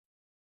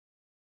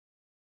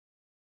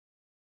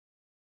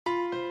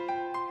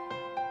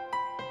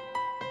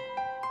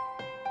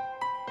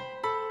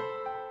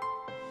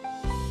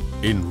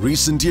In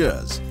recent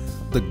years,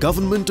 the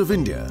Government of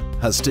India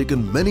has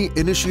taken many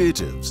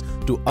initiatives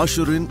to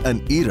usher in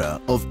an era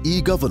of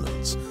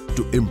e-governance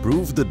to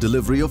improve the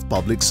delivery of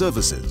public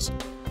services.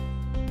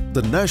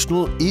 The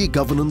National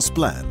E-Governance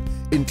Plan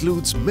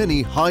includes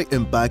many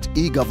high-impact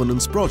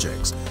e-governance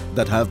projects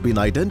that have been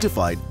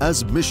identified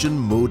as mission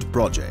mode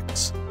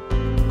projects.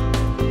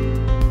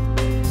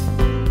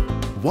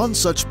 One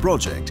such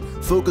project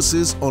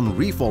focuses on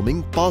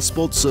reforming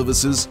passport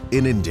services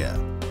in India.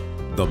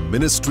 The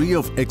Ministry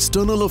of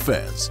External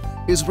Affairs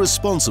is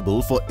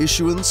responsible for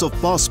issuance of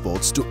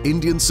passports to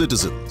Indian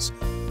citizens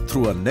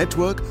through a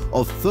network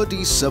of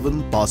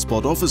 37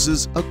 passport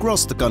offices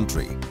across the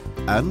country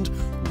and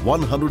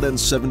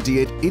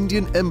 178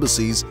 Indian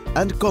embassies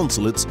and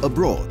consulates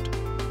abroad.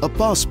 A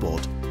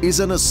passport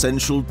is an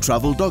essential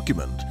travel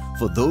document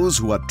for those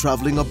who are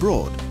traveling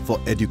abroad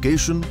for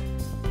education,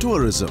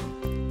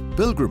 tourism,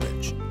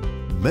 pilgrimage,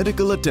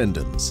 medical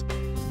attendance,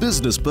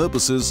 business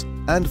purposes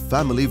and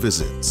family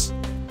visits.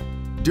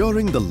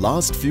 During the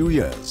last few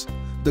years,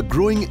 the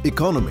growing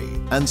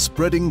economy and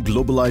spreading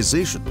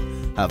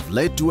globalization have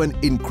led to an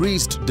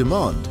increased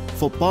demand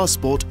for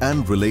passport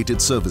and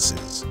related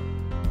services.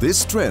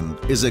 This trend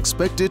is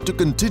expected to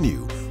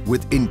continue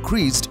with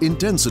increased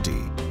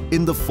intensity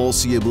in the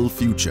foreseeable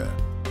future.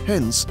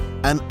 Hence,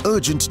 an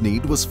urgent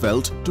need was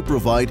felt to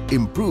provide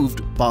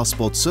improved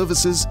passport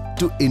services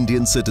to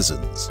Indian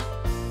citizens.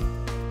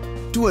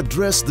 To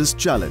address this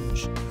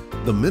challenge,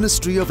 the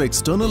Ministry of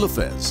External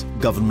Affairs,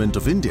 Government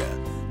of India,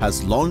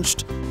 has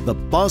launched the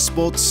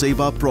Passport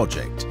Seva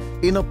project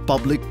in a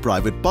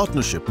public-private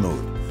partnership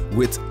mode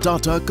with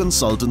Tata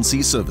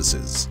Consultancy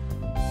Services.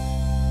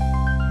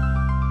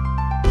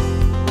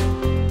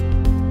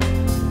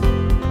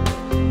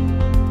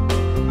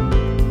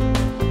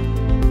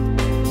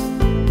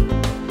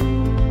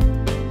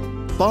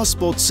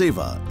 Passport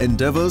Seva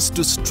endeavours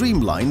to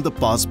streamline the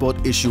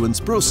passport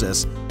issuance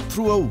process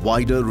through a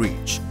wider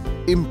reach,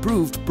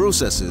 improved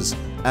processes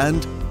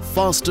and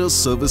faster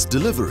service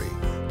delivery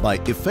by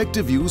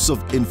effective use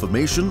of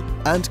information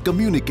and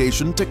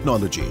communication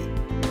technology.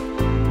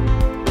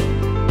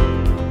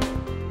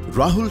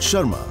 Rahul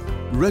Sharma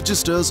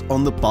registers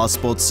on the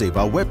Passport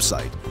Seva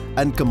website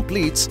and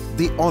completes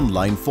the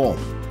online form.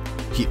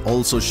 He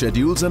also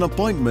schedules an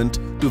appointment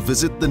to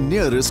visit the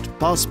nearest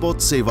Passport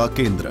Seva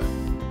Kendra.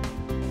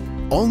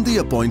 On the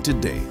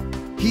appointed day,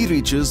 he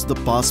reaches the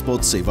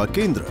Passport Seva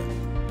Kendra,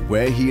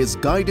 where he is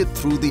guided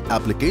through the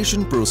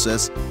application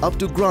process up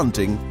to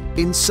granting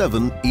in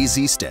 7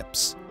 easy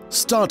steps.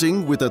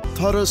 Starting with a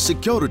thorough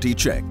security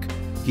check,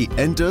 he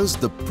enters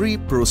the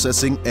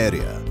pre-processing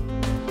area.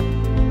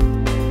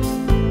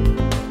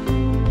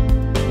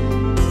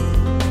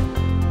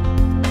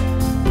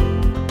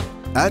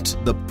 At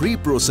the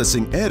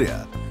pre-processing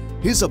area,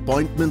 his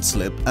appointment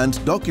slip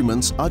and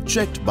documents are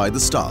checked by the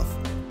staff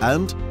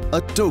and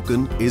a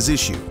token is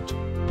issued.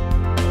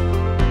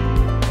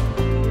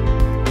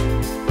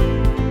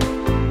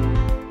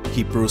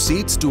 He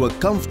proceeds to a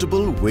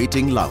comfortable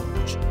waiting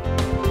lounge.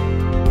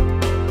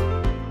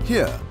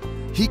 Here,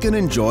 he can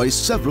enjoy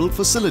several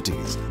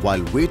facilities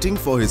while waiting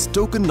for his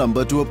token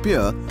number to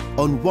appear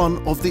on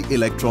one of the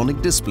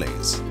electronic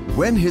displays.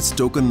 When his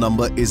token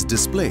number is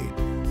displayed,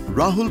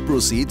 Rahul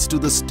proceeds to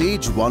the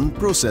Stage 1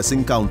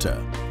 processing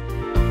counter.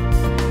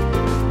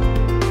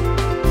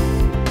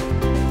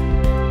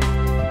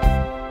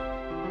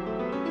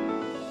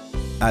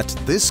 At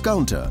this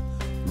counter,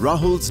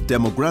 Rahul's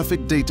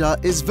demographic data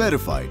is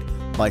verified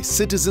by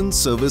citizen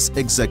service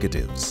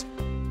executives.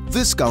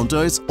 This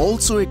counter is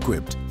also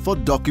equipped for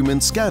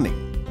document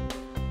scanning,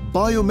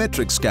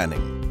 biometric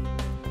scanning,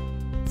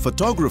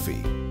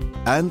 photography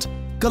and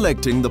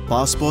collecting the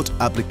passport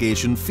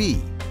application fee.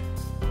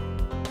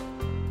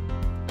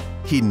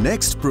 He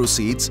next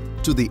proceeds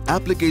to the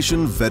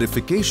application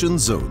verification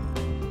zone.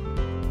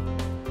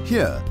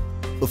 Here,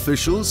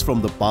 officials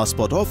from the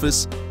passport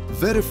office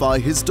verify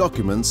his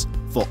documents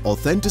for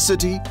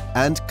authenticity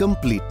and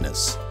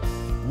completeness.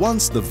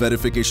 Once the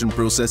verification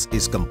process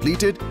is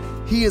completed,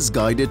 he is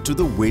guided to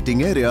the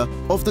waiting area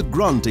of the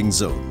granting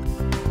zone.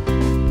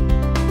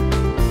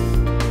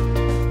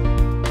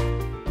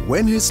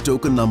 When his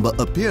token number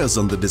appears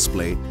on the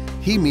display,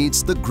 he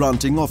meets the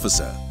granting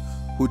officer,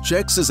 who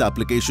checks his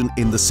application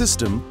in the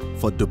system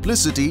for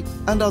duplicity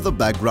and other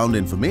background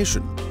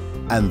information,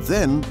 and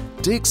then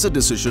takes a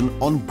decision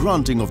on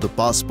granting of the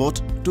passport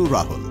to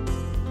Rahul.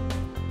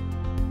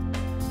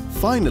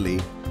 Finally,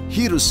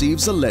 he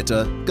receives a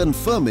letter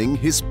confirming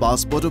his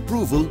passport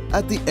approval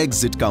at the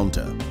exit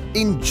counter.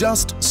 In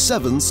just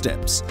 7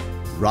 steps,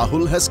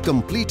 Rahul has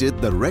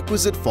completed the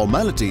requisite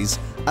formalities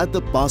at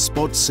the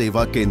Passport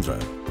Seva Kendra.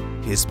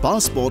 His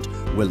passport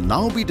will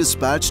now be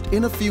dispatched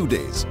in a few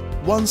days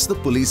once the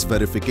police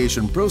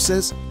verification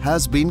process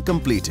has been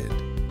completed.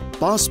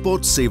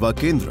 Passport Seva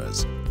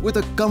Kendras with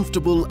a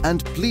comfortable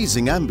and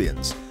pleasing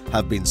ambience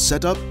have been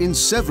set up in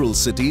several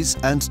cities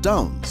and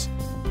towns.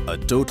 A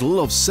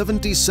total of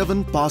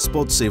 77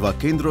 Passport Seva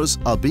Kendras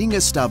are being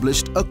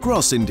established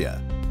across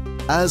India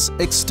as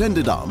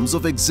extended arms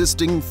of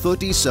existing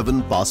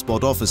 37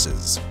 passport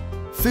offices.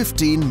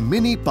 15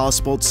 mini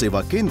Passport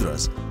Seva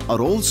Kendras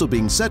are also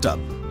being set up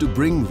to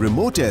bring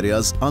remote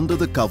areas under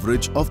the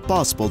coverage of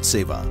Passport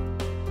Seva.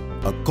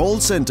 A call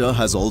center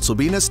has also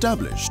been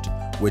established,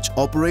 which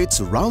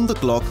operates round the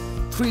clock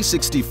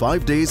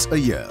 365 days a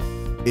year.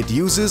 It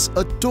uses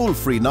a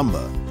toll-free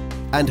number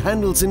and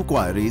handles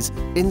inquiries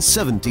in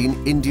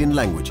 17 Indian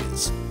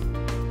languages.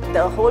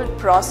 The whole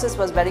process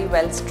was very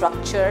well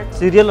structured.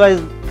 Serial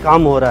wise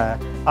काम हो रहा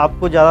है,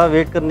 आपको ज़्यादा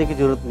wait करने की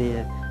ज़रूरत नहीं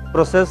है.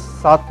 Process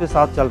साथ पे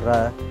साथ चल रहा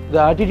है. The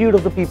attitude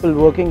of the people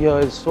working here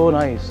is so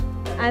nice.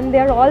 And they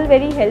are all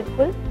very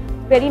helpful,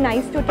 very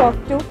nice to talk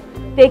to,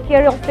 take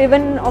care of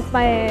even of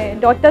my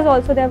daughters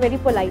also. They are very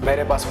polite.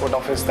 ಬೇರೆ passport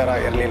office ಥರ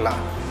ಇರಲಿಲ್ಲ.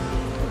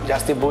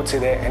 ಜಾಸ್ತಿ booths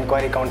ಇದೆ,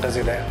 enquiry counters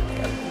ಇದೆ.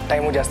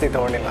 Time ಜಾಸ್ತಿ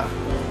ತಗೊಳ್ಳಿಲ್ಲ.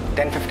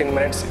 10-15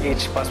 minutes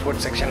each passport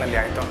section ಅಲ್ಲಿ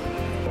ಆಯಿತು.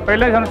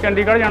 पहले ਸਾਨੂੰ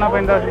ਚੰਡੀਗੜ੍ਹ ਜਾਣਾ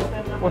ਪੈਂਦਾ ਸੀ,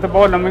 ਉੱਥੇ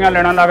ਬਹੁਤ ਲੰਮੀਆਂ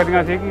ਲਾਈਨਾਂ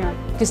ਲੱਗਦੀਆਂ ਸੀਗੀਆਂ.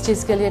 किस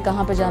चीज़ के लिए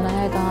कहाँ पे जाना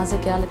है, कहाँ से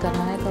क्या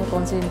करना है,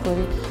 कौन सी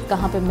इंक्वायरी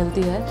कहाँ पे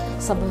मिलती है,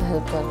 सब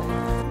हेल्प कर रहे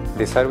हैं.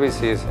 The service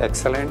is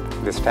excellent,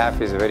 the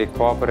staff is very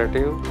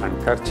cooperative and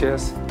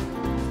courteous,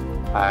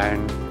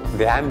 and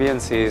the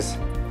ambience is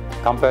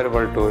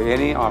comparable to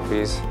any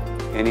office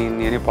in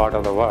any part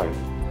of the world.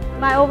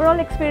 My overall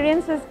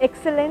experience is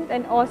excellent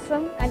and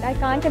awesome, and I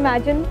can't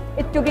imagine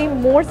it to be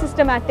more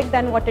systematic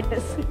than what it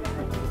is.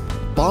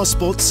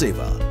 Passport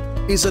Seva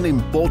is an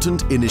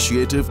important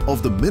initiative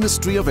of the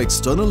Ministry of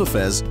External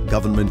Affairs,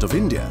 Government of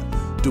India,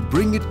 to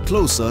bring it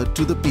closer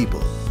to the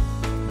people,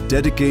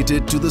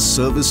 dedicated to the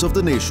service of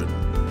the nation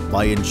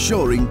by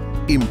ensuring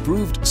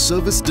improved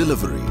service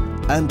delivery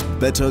and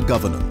better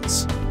governance.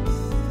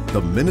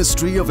 The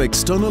Ministry of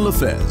External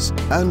Affairs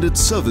and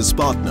its service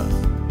partner,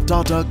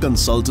 Tata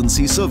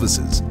Consultancy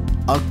Services,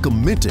 are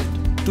committed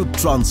to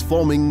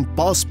transforming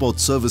passport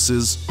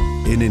services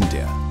in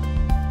India.